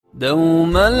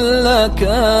دوما لك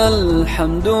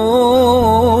الحمد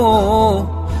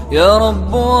يا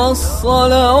رب والصلوات،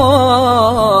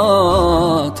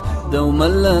 دوما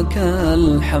لك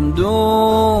الحمد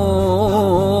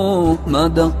ما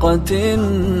دقت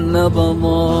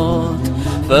النبضات،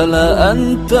 فلا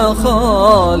أنت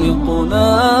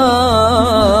خالقنا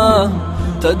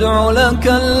تدعو لك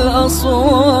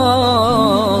الأصوات،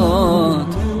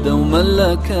 دوما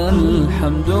لك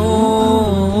الحمد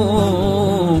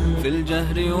في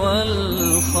الجهر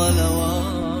والخلوات.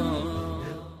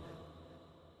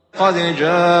 قد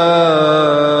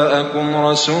جاءكم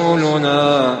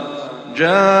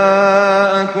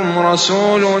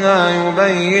رسولنا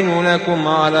يبين لكم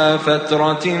على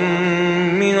فترة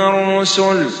من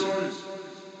الرسل.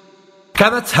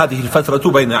 كانت هذه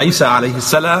الفترة بين عيسى عليه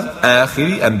السلام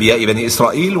آخر أنبياء بني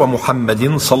إسرائيل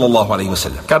ومحمد صلى الله عليه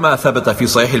وسلم، كما ثبت في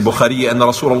صحيح البخاري أن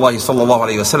رسول الله صلى الله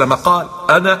عليه وسلم قال: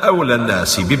 أنا أولى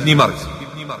الناس بابن مريم،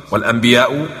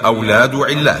 والأنبياء أولاد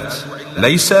علات،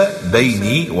 ليس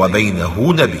بيني وبينه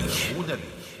نبي.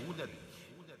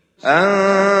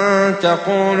 أن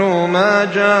تقولوا ما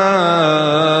جاءنا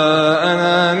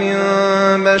من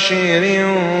بشير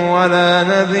ولا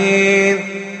نذير،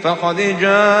 فقد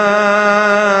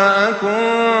جاءكم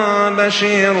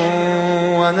بشير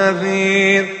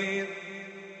ونذير.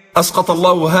 أسقط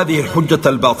الله هذه الحجة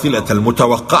الباطلة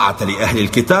المتوقعة لأهل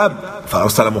الكتاب،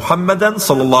 فأرسل محمدا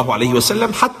صلى الله عليه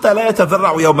وسلم حتى لا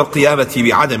يتذرع يوم القيامة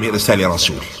بعدم إرسال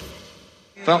رسول.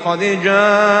 فقد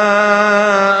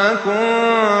جاءكم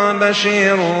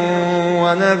بشير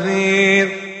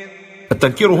ونذير.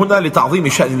 التنكير هنا لتعظيم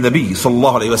شأن النبي صلى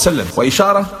الله عليه وسلم،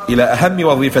 وإشارة إلى أهم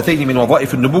وظيفتين من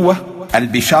وظائف النبوة: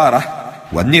 البشارة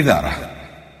والنذارة.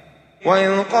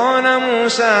 وإذ قال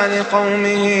موسى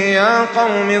لقومه يا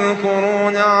قوم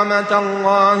اذكروا نعمة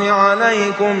الله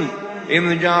عليكم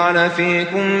إذ جعل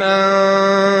فيكم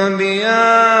أنبياء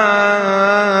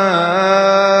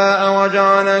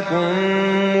وجعلكم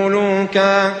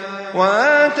ملوكا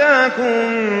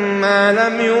وآتاكم ما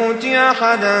لم يؤت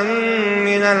أحدا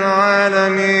من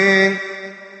العالمين.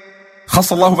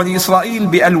 خص الله بني إسرائيل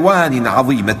بألوان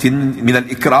عظيمة من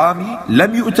الإكرام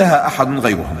لم يؤتها أحد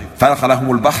غيرهم، فرخ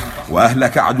لهم البحر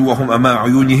وأهلك عدوهم أمام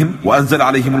عيونهم، وأنزل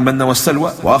عليهم المن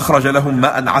والسلوى، وأخرج لهم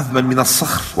ماء عذبا من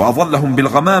الصخر، وأظلهم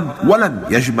بالغمام، ولم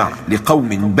يجمع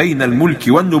لقوم بين الملك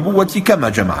والنبوة كما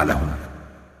جمع لهم.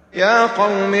 يا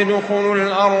قوم ادخلوا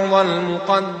الأرض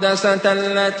المقدسة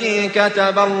التي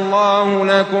كتب الله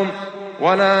لكم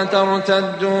ولا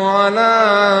ترتدوا على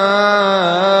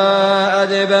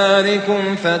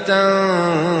أدباركم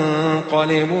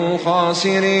فتنقلبوا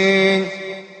خاسرين.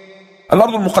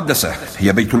 الأرض المقدسة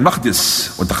هي بيت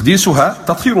المقدس، وتقديسها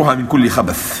تطهيرها من كل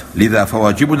خبث، لذا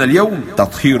فواجبنا اليوم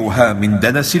تطهيرها من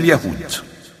دنس اليهود.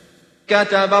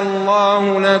 كتب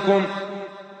الله لكم.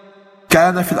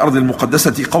 كان في الأرض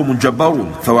المقدسة قوم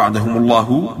جبارون، فوعدهم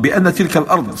الله بأن تلك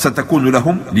الأرض ستكون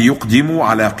لهم ليقدموا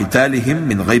على قتالهم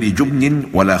من غير جبن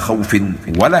ولا خوف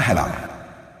ولا هلع.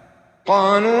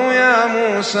 قالوا يا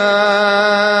موسى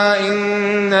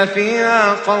إن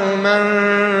فيها قوما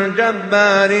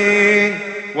جبارين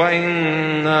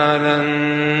وإنا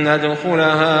لن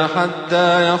ندخلها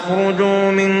حتى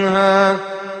يخرجوا منها،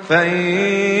 فإن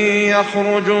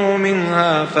يخرجوا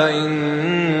منها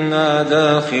فإنا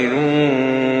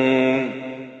داخلون.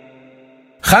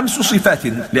 5 صفات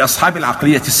لأصحاب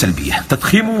العقلية السلبية: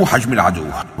 تضخيم حجم العدو،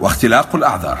 واختلاق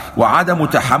الأعذار، وعدم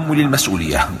تحمل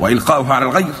المسؤولية، وإلقاؤها على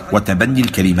الغير، وتبني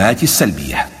الكلمات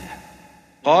السلبية.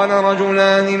 قال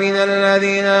رجلان من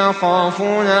الذين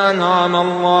يخافون أنعم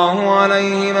الله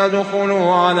عليهم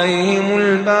ادخلوا عليهم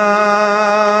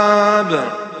الباب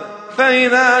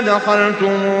فإذا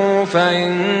دخلتموه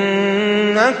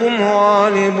فإنكم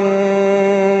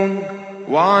غالبون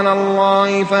وعلى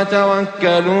الله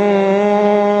فتوكلوا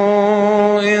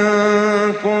إن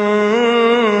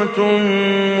كنتم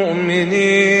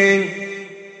مؤمنين.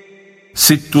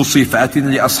 6 صفات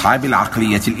لأصحاب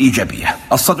العقلية الإيجابية: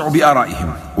 الصدع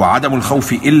بآرائهم، وعدم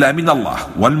الخوف إلا من الله،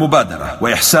 والمبادرة،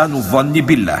 وإحسان الظن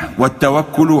بالله،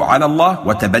 والتوكل على الله،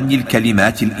 وتبني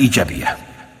الكلمات الإيجابية.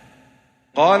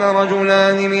 قال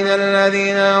رجلان من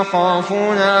الذين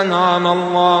يخافون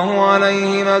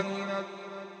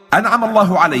أنعم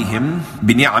الله عليهم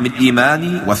بنعم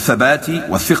الإيمان والثبات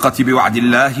والثقة بوعد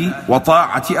الله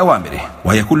وطاعة أوامره،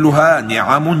 وهي كلها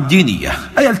نعم دينية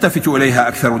أيلتفت إليها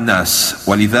أكثر الناس،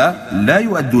 ولذا لا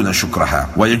يؤدون شكرها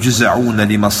ويجزعون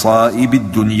لمصائب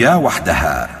الدنيا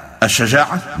وحدها.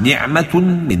 الشجاعة نعمة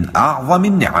من أعظم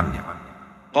النعم.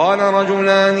 قال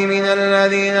رجلان من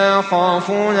الذين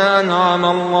يخافون أنعم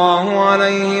الله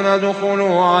عليهم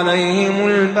ادخلوا عليهم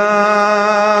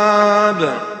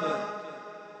الباب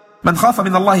من خاف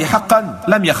من الله حقا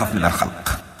لم يخف من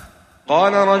الخلق.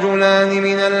 قال رجلان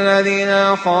من الذين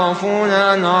يخافون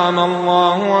أنعم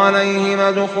الله عليهم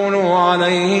ادخلوا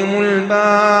عليهم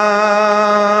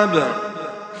الباب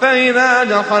فإذا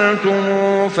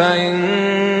دخلتموه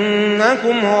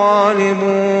فإنكم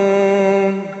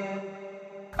غالبون.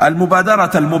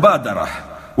 المبادرة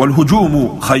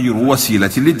والهجوم خير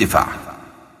وسيلة للدفاع.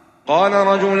 قال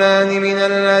رجلان من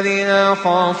الذين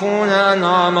يخافون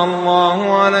أنعم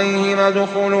الله عليهم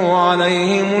ادخلوا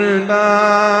عليهم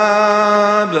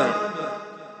الباب.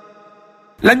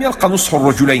 لم يلق نصح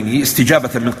الرجلين استجابة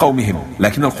من قومهم،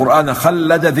 لكن القرآن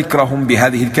خلد ذكرهم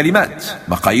بهذه الكلمات.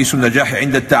 مقاييس النجاح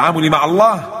عند التعامل مع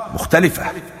الله مختلفة.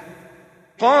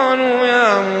 قالوا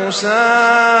يا موسى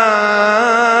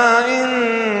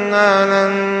إنا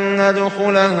لن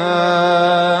ندخلها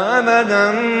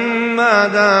أبدا ما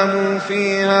داموا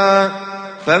فيها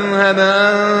فاذهب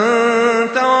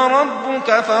أنت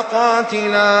وربك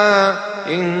فقاتلا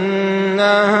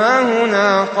إنا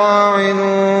هاهنا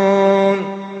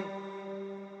قاعدون.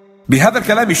 بهذا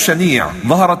الكلام الشنيع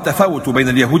ظهر التفاوت بين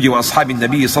اليهود وأصحاب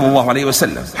النبي صلى الله عليه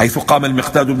وسلم، حيث قام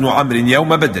المقداد بن عمرو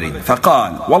يوم بدر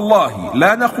فقال: والله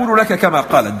لا نقول لك كما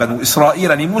قالت بنو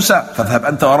إسرائيل لموسى فاذهب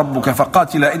أنت وربك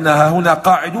فقاتلا إنا هنا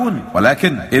قاعدون،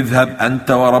 ولكن اذهب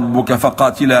أنت وربك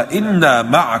فقاتلا إنا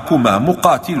معكما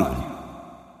مقاتلون.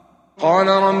 قال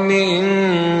رب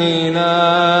إني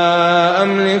لا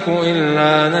أملك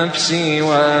إلا نفسي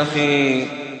وأخي.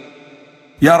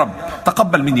 يا رب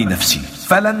تقبل مني نفسي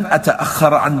فلن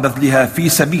أتأخر عن بذلها في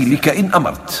سبيلك إن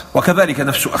أمرت، وكذلك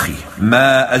نفس أخي.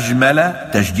 ما أجمل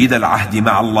تجديد العهد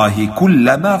مع الله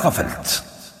كلما غفلت.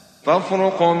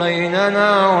 فافرق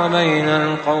بيننا وبين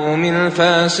القوم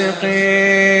الفاسقين،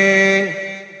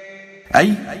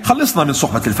 أي خلصنا من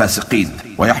صحبة الفاسقين.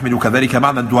 ويحمل كذلك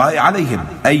معنى الدعاء عليهم،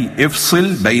 أي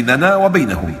افصل بيننا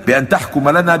وبينهم بأن تحكم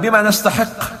لنا بما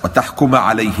نستحق وتحكم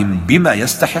عليهم بما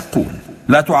يستحقون.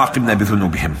 لا تعاقبنا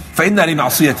بذنوبهم فإنا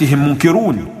لمعصيتهم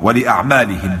منكرون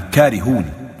ولأعمالهم كارهون.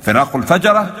 فراق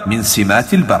الفجرة من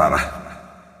سمات البررة.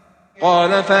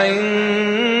 قال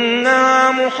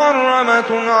فإنها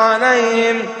محرمة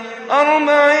عليهم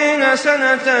 40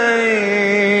 سنة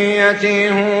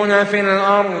يتيهون في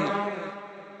الأرض.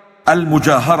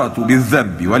 المجاهرة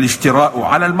بالذنب والاشتراء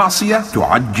على المعصية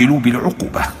تعجل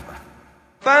بالعقوبة.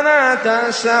 فلا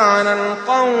تأس على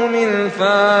القوم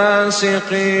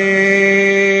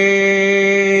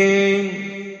الفاسقين.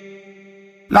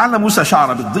 لعل موسى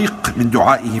شعر بالضيق من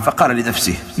دعائه فقال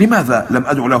لنفسه: لماذا لم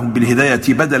أدع لهم بالهداية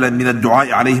بدلا من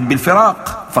الدعاء عليهم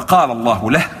بالفراق؟ فقال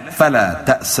الله له: فلا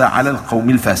تأس على القوم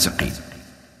الفاسقين.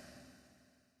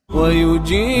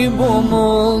 ويجيب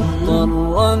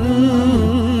مضطرا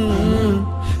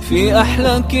في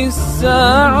أحلك الساعات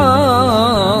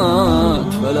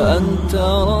فلأنت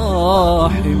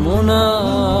راحمنا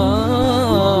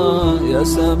يا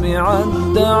سامع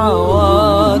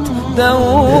الدعوات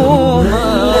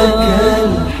دوما لك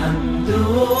الحمد.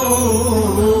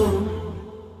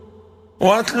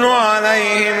 واتل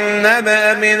عليهم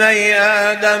نبأ ابني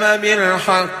آدم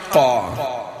بالحق.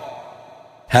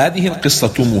 هذه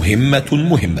القصة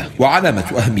مهمة، وعلامة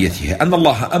أهميتها أن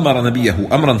الله أمر نبيه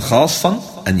أمرا خاصا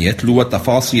أن يتلو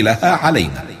تفاصيلها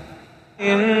علينا.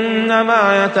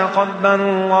 إنما يتقبل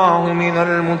الله من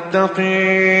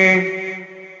المتقين.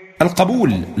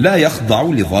 القبول لا يخضع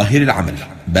لظاهر العمل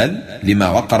بل لما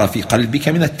وقر في قلبك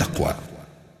من التقوى.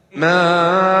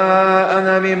 ما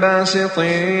أنا بباسط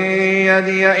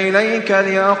يدي إليك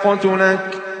لأقتلك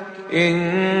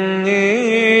إني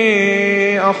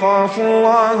أخاف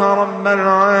الله رب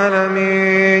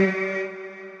العالمين.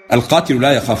 القاتل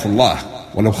لا يخاف الله،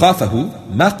 ولو خافه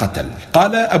ما قتل.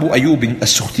 قال أبو أيوب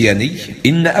السختياني: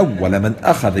 إن أول من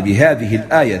أخذ بهذه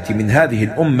الآية من هذه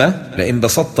الأمة لئن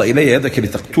بسطت إلي يدك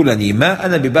لتقتلني ما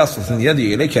أنا بباسط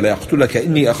يدي إليك لأقتلك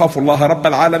إني أخاف الله رب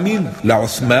العالمين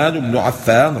لعثمان بن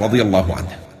عفان رضي الله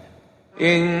عنه.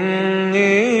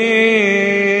 إني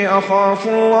أخاف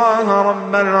الله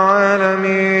رب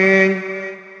العالمين.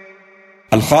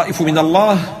 الخائف من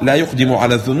الله لا يقدم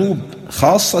على الذنوب،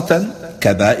 خاصة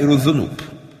كبائر الذنوب.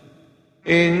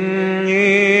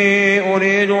 إني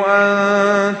أريد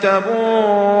أن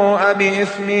تبوء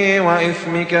بإثمي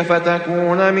وإثمك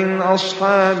فتكون من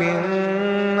أصحاب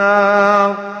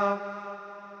النار.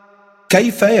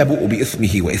 كيف يبوء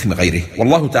بإثمه وإثم غيره؟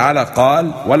 والله تعالى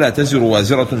قال: ولا تزر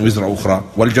وازرة وزر أخرى.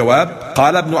 والجواب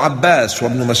قال ابن عباس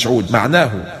وابن مسعود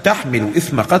معناه: تحمل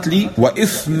إثم قتلي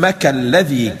وإثمك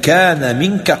الذي كان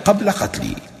منك قبل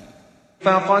قتلي.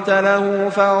 فقتله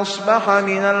فأصبح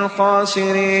من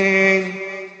الخاسرين.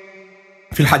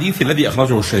 في الحديث الذي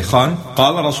أخرجه الشيخان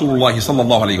قال رسول الله صلى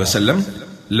الله عليه وسلم: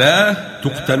 لا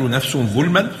تقتل نفس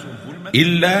ظلما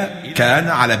إلا كان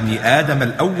على ابن آدم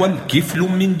الأول كفل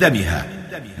من دمها،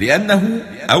 لأنه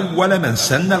أول من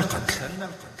سن القتل.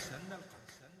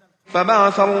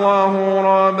 فبعث الله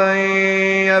غرابا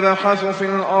يبحث في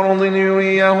الأرض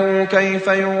ليريه كيف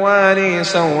يواري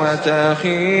سوءة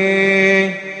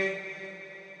أخيه.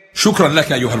 شكرا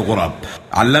لك أيها الغراب،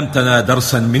 علمتنا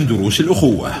درسا من دروس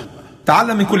الأخوة.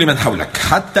 تعلم من كل من حولك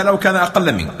حتى لو كان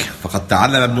أقل منك، فقد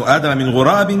تعلم ابن آدم من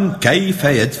غراب كيف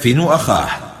يدفن أخاه.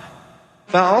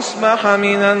 فأصبح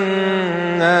من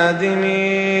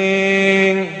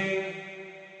النادمين.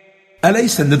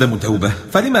 أليس الندم توبة؟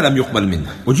 فلما لم يقبل منه؟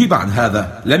 أجيب عن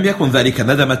هذا: لم يكن ذلك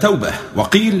ندم توبة،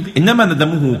 وقيل إنما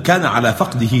ندمه كان على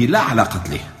فقده لا على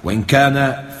قتله، وإن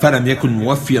كان فلم يكن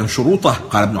موفيا شروطه.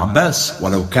 قال ابن عباس: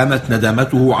 ولو كانت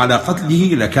ندامته على قتله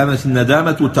لكانت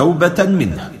الندامة توبة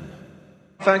منه.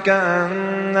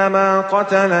 فكأنما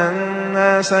قتل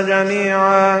الناس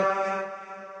جميعا.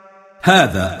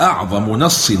 هذا أعظم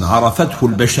نص عرفته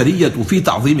البشرية في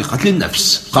تعظيم قتل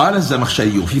النفس. قال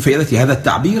الزمخشري في فائدة هذا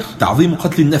التعبير: تعظيم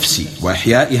قتل النفس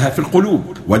وإحيائها في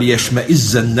القلوب،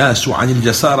 وليشمئز الناس عن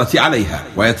الجسارة عليها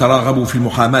ويتراغبوا في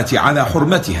المحاماة على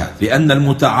حرمتها، لأن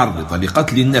المتعرض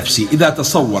لقتل النفس إذا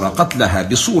تصور قتلها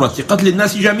بصورة قتل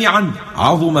الناس جميعا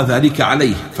عظم ذلك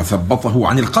عليه فثبطه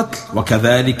عن القتل،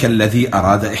 وكذلك الذي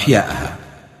أراد إحياءها.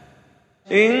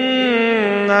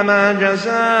 إنما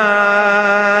جزاء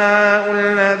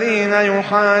الذين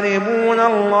يحاربون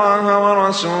الله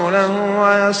ورسوله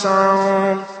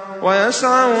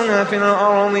ويسعون في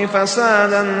الأرض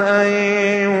فسادا أن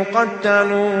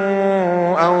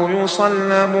يقتلوا أو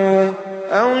يصلبوا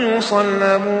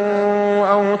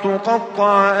أو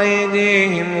تقطع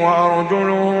أيديهم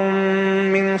وأرجلهم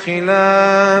من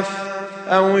خلاف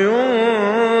أو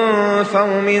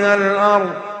ينفوا من الأرض.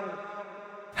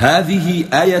 هذه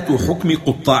آية حكم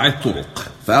قطاع الطرق،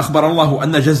 فأخبر الله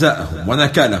أن جزاءهم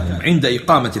ونكالهم عند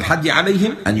إقامة الحد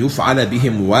عليهم أن يفعل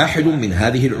بهم واحد من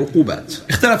هذه العقوبات.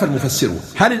 اختلف المفسرون: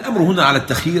 هل الأمر هنا على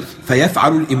التخيير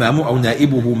فيفعل الإمام أو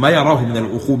نائبه ما يراه من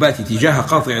العقوبات تجاه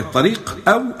قاطع الطريق،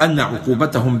 أو أن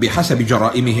عقوبتهم بحسب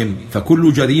جرائمهم،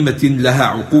 فكل جريمة لها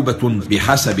عقوبة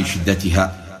بحسب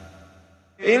شدتها.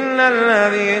 إلا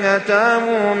الذين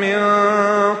تابوا من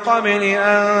قبل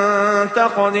أن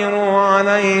تقدروا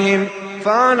عليهم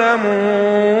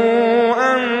فاعلموا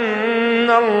أن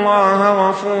الله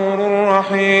غفور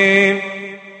رحيم.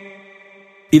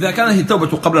 إذا كانت التوبة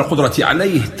قبل القدرة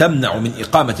عليه تمنع من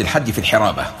إقامة الحد في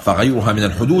الحرابة، فغيرها من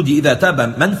الحدود إذا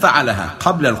تاب من فعلها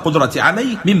قبل القدرة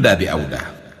عليه من باب أولى.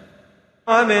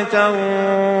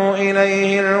 وابتغوا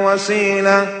إليه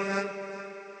الوسيلة.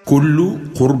 كل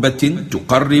قربة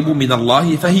تقرب من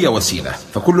الله فهي وسيلة،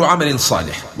 فكل عمل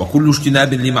صالح وكل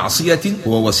اجتناب لمعصية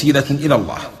هو وسيلة إلى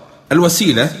الله.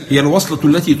 الوسيلة هي الوصلة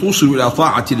التي توصل إلى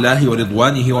طاعة الله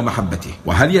ورضوانه ومحبته.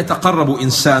 وهل يتقرب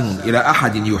إنسان إلى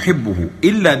أحد يحبه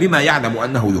إلا بما يعلم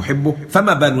أنه يحبه؟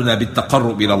 فما بالنا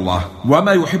بالتقرب إلى الله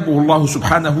وما يحبه الله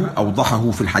سبحانه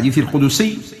أوضحه في الحديث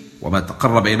القدسي: وما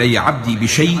تقرب إلي عبدي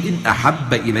بشيء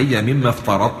أحب إلي مما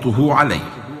افترضته عليه.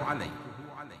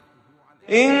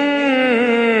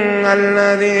 إن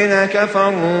الذين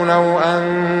كفروا لو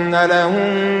أن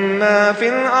لهم ما في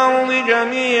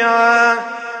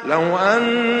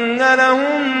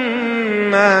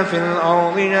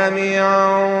الأرض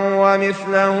جميعا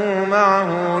ومثله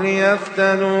معه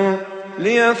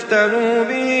ليفتدوا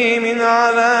به من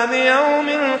عذاب يوم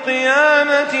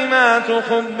القيامة ما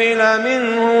تقبل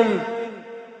منهم.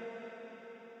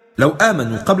 لو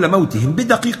آمنوا قبل موتهم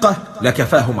بدقيقة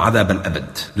لكفاهم عذاب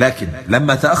الأبد، لكن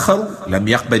لما تأخروا لم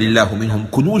يقبل الله منهم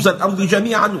كنوز الأرض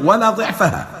جميعا ولا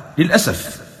ضعفها.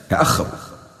 للأسف تأخروا.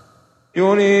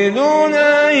 يريدون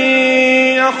أن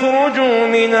يخرجوا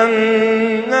من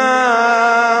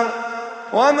النار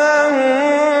وما هم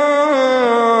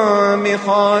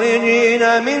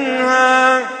بخارجين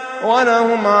منها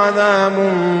ولهم عذاب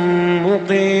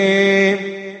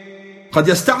مقيم. قد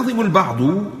يستعظم البعض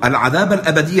العذاب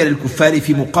الأبدي للكفار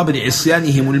في مقابل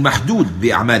عصيانهم المحدود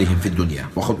بأعمالهم في الدنيا،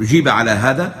 وقد أجيب على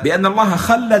هذا بأن الله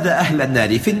خلد أهل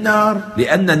النار في النار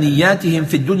لأن نياتهم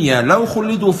في الدنيا لو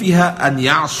خلدوا فيها أن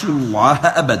يعصوا الله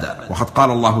أبدا. وقد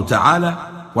قال الله تعالى: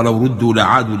 ولو ردوا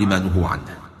لعادوا لما نهوا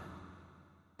عنه.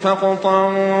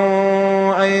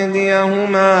 فقطعوا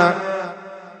أيديهما.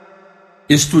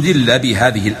 استدل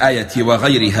بهذه الآية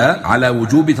وغيرها على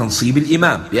وجوب تنصيب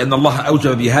الإمام، لأن الله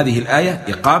أوجب بهذه الآية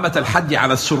إقامة الحد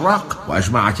على السراق،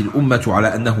 وأجمعت الأمة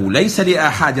على أنه ليس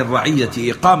لأحد الرعية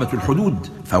إقامة الحدود،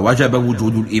 فوجب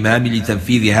وجود الإمام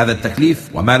لتنفيذ هذا التكليف،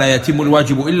 وما لا يتم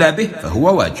الواجب إلا به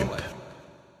فهو واجب.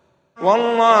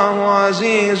 والله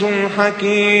عزيز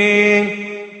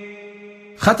حكيم.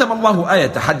 ختم الله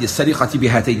آية حد السرقة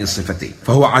بهاتين الصفتين،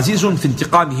 فهو عزيز في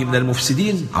انتقامه من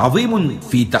المفسدين، عظيم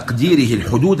في تقديره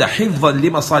الحدود حفظا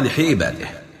لمصالح عباده.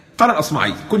 قال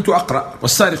الأصمعي: كنت أقرأ: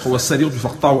 والسارق والسرقة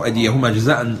فاقطعوا أيديهما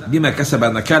جزاء بما كسب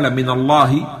نكالا من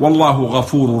الله والله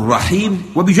غفور رحيم،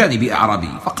 وبجانب أعرابي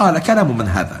فقال: كلام من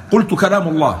هذا؟ قلت: كلام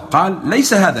الله. قال: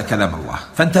 ليس هذا كلام الله.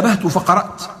 فانتبهت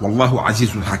فقرأت: والله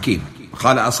عزيز حكيم.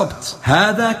 قال: أصبت،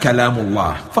 هذا كلام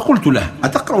الله. فقلت له: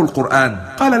 أتقرأ القرآن؟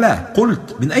 قال: لا.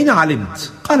 قلت: من أين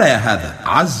علمت؟ قال: يا هذا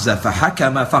عز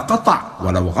فحكم فقطع،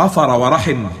 ولو غفر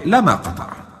ورحم لما قطع.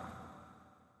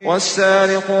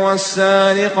 والسارق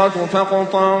والسارقة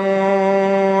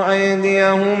فاقطعوا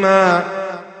أيديهما.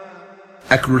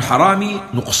 أكل الحرام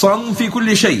نقصان في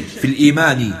كل شيء، في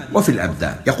الإيمان وفي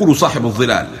الأبدان. يقول صاحب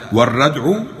الظلال: والردع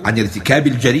عن ارتكاب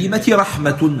الجريمة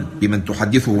رحمة بمن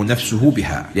تحدثه نفسه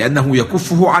بها، لأنه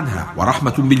يكفه عنها،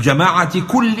 ورحمة بالجماعة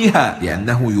كلها،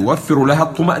 لأنه يوفر لها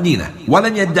الطمأنينة.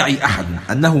 ولن يدعي أحد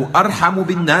أنه أرحم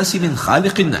بالناس من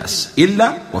خالق الناس،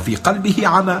 إلا وفي قلبه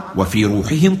عمى وفي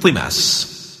روحه انطماس.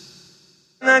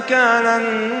 نكالا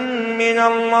من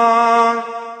الله.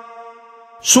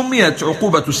 سميت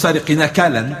عقوبة السارق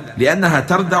نكالا لأنها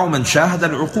تردع من شاهد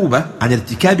العقوبة عن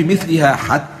ارتكاب مثلها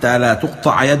حتى لا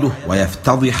تقطع يده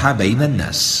ويفتضح بين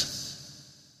الناس.